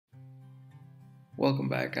Welcome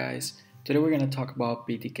back, guys. Today we're going to talk about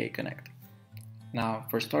PTK Connect. Now,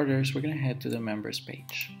 for starters, we're going to head to the members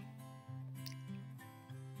page.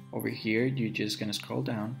 Over here, you're just going to scroll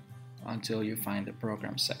down until you find the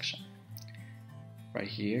program section. Right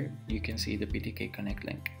here, you can see the PTK Connect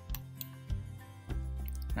link.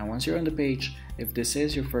 Now, once you're on the page, if this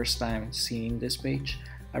is your first time seeing this page,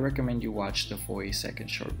 I recommend you watch the 40-second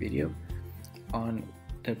short video on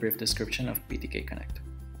the brief description of PTK Connect.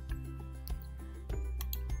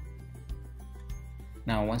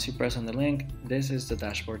 Now, once you press on the link, this is the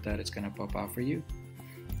dashboard that it's going to pop out for you.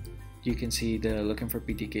 You can see the looking for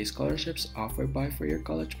PTK scholarships offered by for your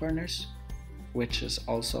college partners, which is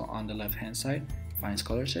also on the left hand side. Find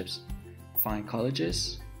scholarships, find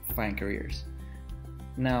colleges, find careers.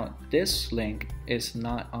 Now, this link is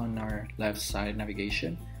not on our left side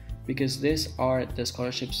navigation because these are the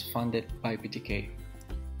scholarships funded by PTK.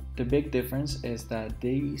 The big difference is that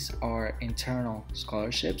these are internal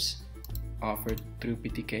scholarships offered through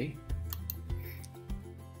PTK,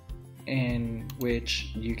 in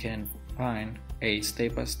which you can find a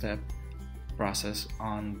step-by-step process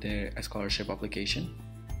on the scholarship application.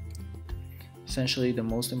 Essentially, the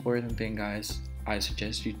most important thing, guys, I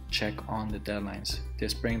suggest you check on the deadlines. The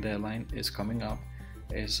spring deadline is coming up,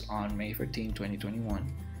 is on May 14,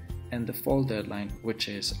 2021, and the fall deadline, which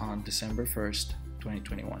is on December 1st,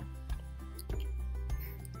 2021.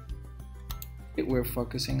 We're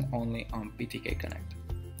focusing only on PTK Connect.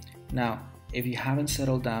 Now, if you haven't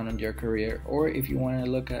settled down on your career, or if you want to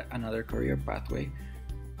look at another career pathway,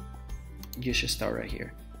 you should start right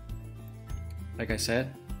here. Like I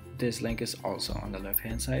said, this link is also on the left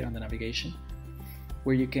hand side on the navigation,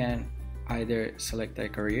 where you can either select a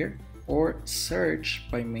career or search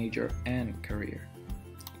by major and career.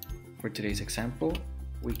 For today's example,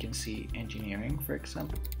 we can see engineering, for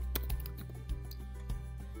example.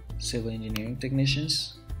 Civil engineering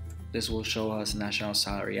technicians. This will show us national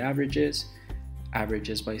salary averages,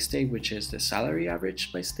 averages by state, which is the salary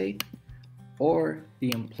average by state, or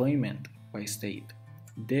the employment by state.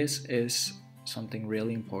 This is something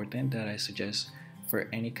really important that I suggest for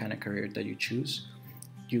any kind of career that you choose,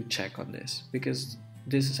 you check on this, because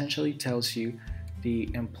this essentially tells you the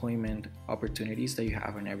employment opportunities that you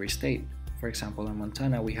have in every state. For example, in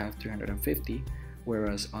Montana we have 350,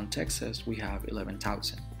 whereas on Texas we have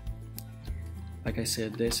 11,000. Like I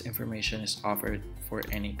said, this information is offered for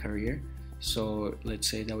any career. So let's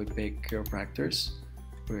say that we pick chiropractors.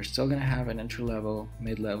 We're still going to have an entry level,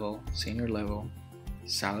 mid-level, senior level,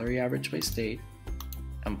 salary average by state,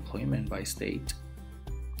 employment by state.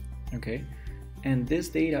 Okay, and this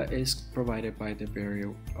data is provided by the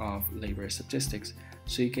Bureau of Labor Statistics,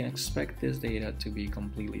 so you can expect this data to be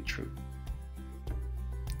completely true.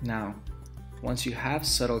 Now, once you have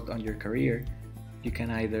settled on your career, you can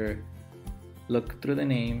either look through the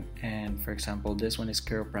name, and for example, this one is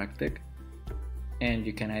chiropractic, and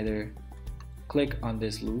you can either click on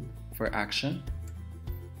this loop for action,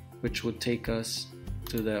 which would take us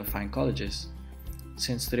to the find colleges.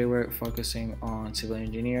 Since today we're focusing on civil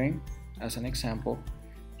engineering as an example,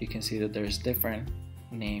 you can see that there's different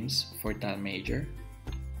names for that major.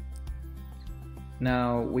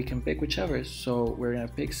 Now we can pick whichever, so we're gonna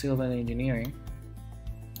pick civil engineering,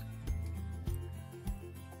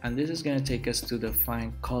 and this is going to take us to the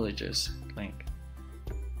Find Colleges link.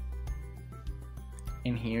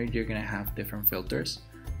 In here, you're going to have different filters.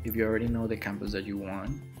 If you already know the campus that you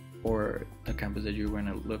want or the campus that you're going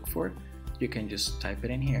to look for, you can just type it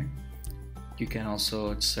in here. You can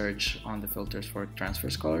also search on the filters for transfer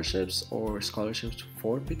scholarships or scholarships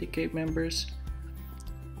for PTK members.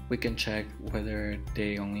 We can check whether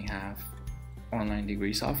they only have online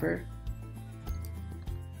degrees offered.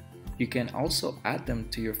 You can also add them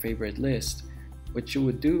to your favorite list, which you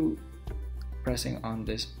would do pressing on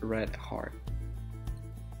this red heart.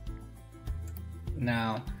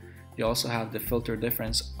 Now, you also have the filter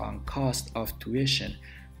difference on cost of tuition.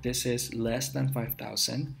 This is less than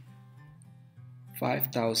 5,000,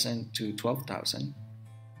 5,000 to 12,000.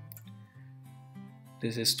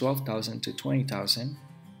 This is 12,000 to 20,000,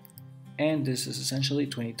 and this is essentially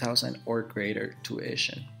 20,000 or greater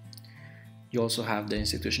tuition. You also have the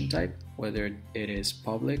institution type, whether it is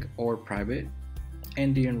public or private,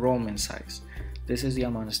 and the enrollment size. This is the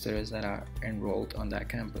amount of students that are enrolled on that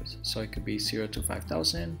campus. So it could be 0 to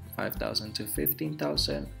 5,000, 5,000 to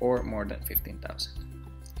 15,000, or more than 15,000.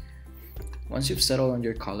 Once you've settled on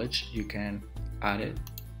your college, you can add it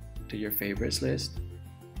to your favorites list,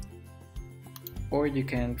 or you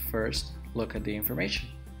can first look at the information.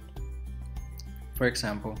 For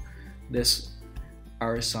example, this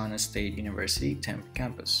Arizona State University Tempe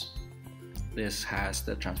campus. This has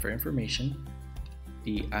the transfer information,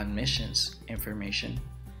 the admissions information.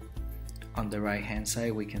 On the right hand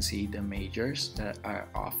side, we can see the majors that are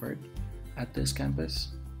offered at this campus.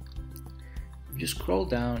 If you scroll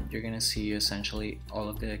down, you're going to see essentially all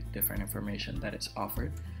of the different information that is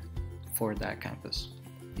offered for that campus.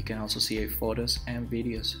 You can also see a photos and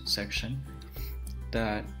videos section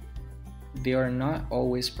that they are not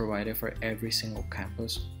always provided for every single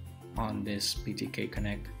campus on this PTK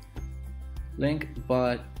Connect link,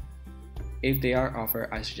 but if they are offered,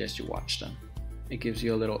 I suggest you watch them. It gives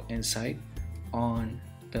you a little insight on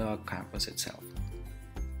the campus itself.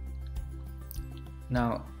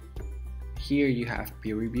 Now, here you have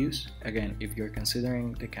peer reviews. Again, if you're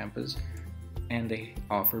considering the campus and they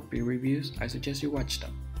offer peer reviews, I suggest you watch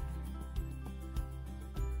them.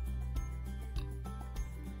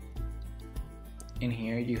 In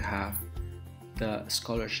here you have the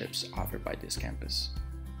scholarships offered by this campus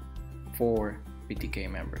for PTK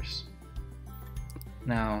members.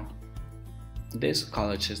 Now, this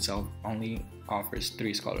college itself only offers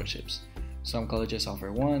 3 scholarships. Some colleges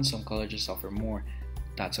offer 1, some colleges offer more.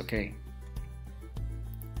 That's okay.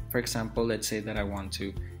 For example, let's say that I want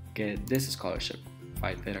to get this scholarship,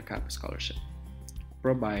 Phi Theta Kappa scholarship,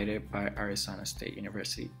 provided by Arizona State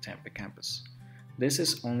University Tempe campus. This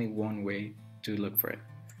is only one way to look for it.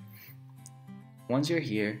 Once you're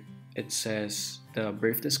here, it says the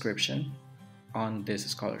brief description on this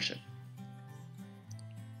scholarship.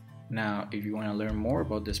 Now, if you want to learn more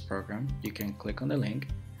about this program, you can click on the link,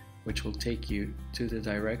 which will take you to the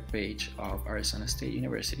direct page of Arizona State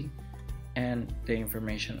University and the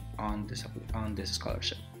information on this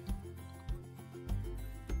scholarship.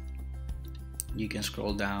 You can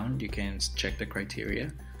scroll down, you can check the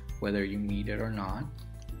criteria, whether you meet it or not,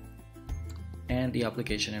 and the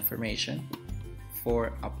application information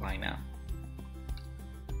for apply now.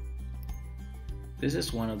 This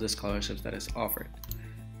is one of the scholarships that is offered.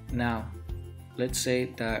 Now, let's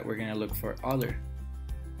say that we're going to look for other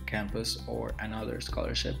campus or another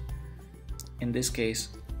scholarship. In this case,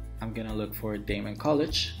 I'm going to look for Damon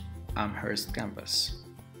College, Amherst campus.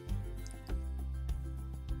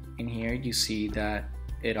 In here, you see that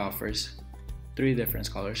it offers 3 different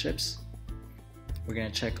scholarships. We're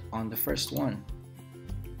going to check on the first one.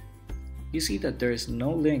 You see that there is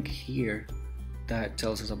no link here that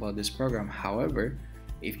tells us about this program. However,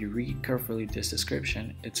 if you read carefully this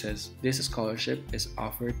description, it says this scholarship is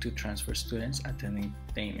offered to transfer students attending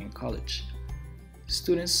Damon College.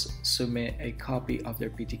 Students submit a copy of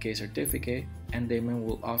their PTK certificate and Damon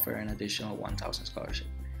will offer an additional 1,000 scholarship.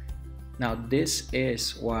 Now, this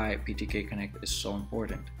is why PTK Connect is so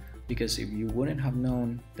important, because if you wouldn't have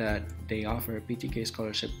known that they offer a PTK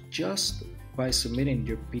scholarship just by submitting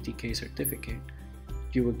your PTK certificate,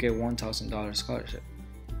 you would get $1,000 scholarship.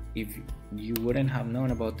 If you wouldn't have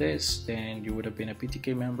known about this, then you would have been a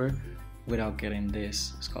PTK member without getting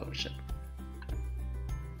this scholarship.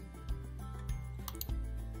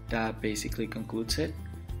 That basically concludes it.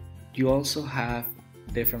 You also have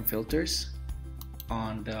different filters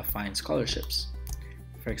on the find scholarships.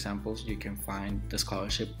 For example, you can find the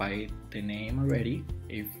scholarship by the name already,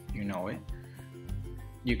 if you know it.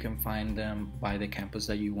 You can find them by the campus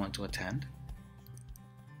that you want to attend.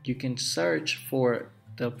 You can search for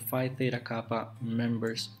the Phi Theta Kappa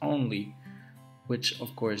members only, which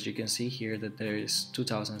of course you can see here that there is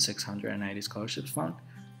 2,690 scholarships found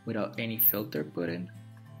without any filter put in.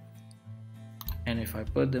 And if I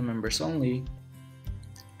put the members only,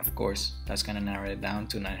 of course, that's going to narrow it down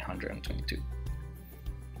to 922.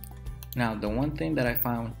 Now, the one thing that I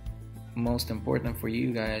found most important for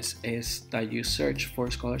you guys is that you search for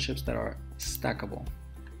scholarships that are stackable.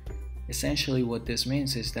 Essentially, what this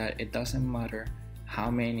means is that it doesn't matter how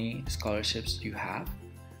many scholarships you have.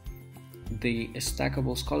 The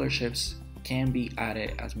stackable scholarships can be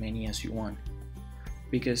added as many as you want,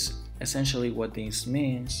 because essentially what this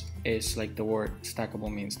means is, like the word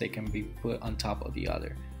stackable means, they can be put on top of the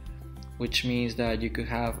other, which means that you could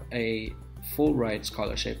have a full ride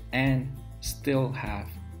scholarship and still have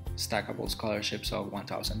stackable scholarships of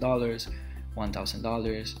 $1,000,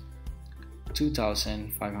 $1,000,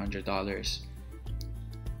 $2,500.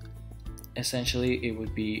 Essentially, it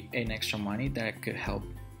would be an extra money that could help,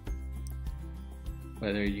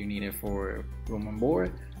 whether you need it for room and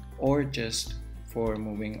board or just for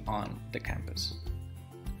moving on the campus.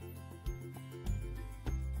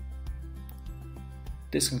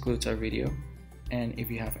 This concludes our video, and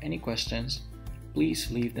if you have any questions,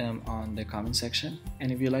 please leave them on the comment section,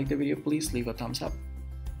 and if you like the video, please leave a thumbs up.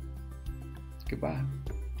 Goodbye.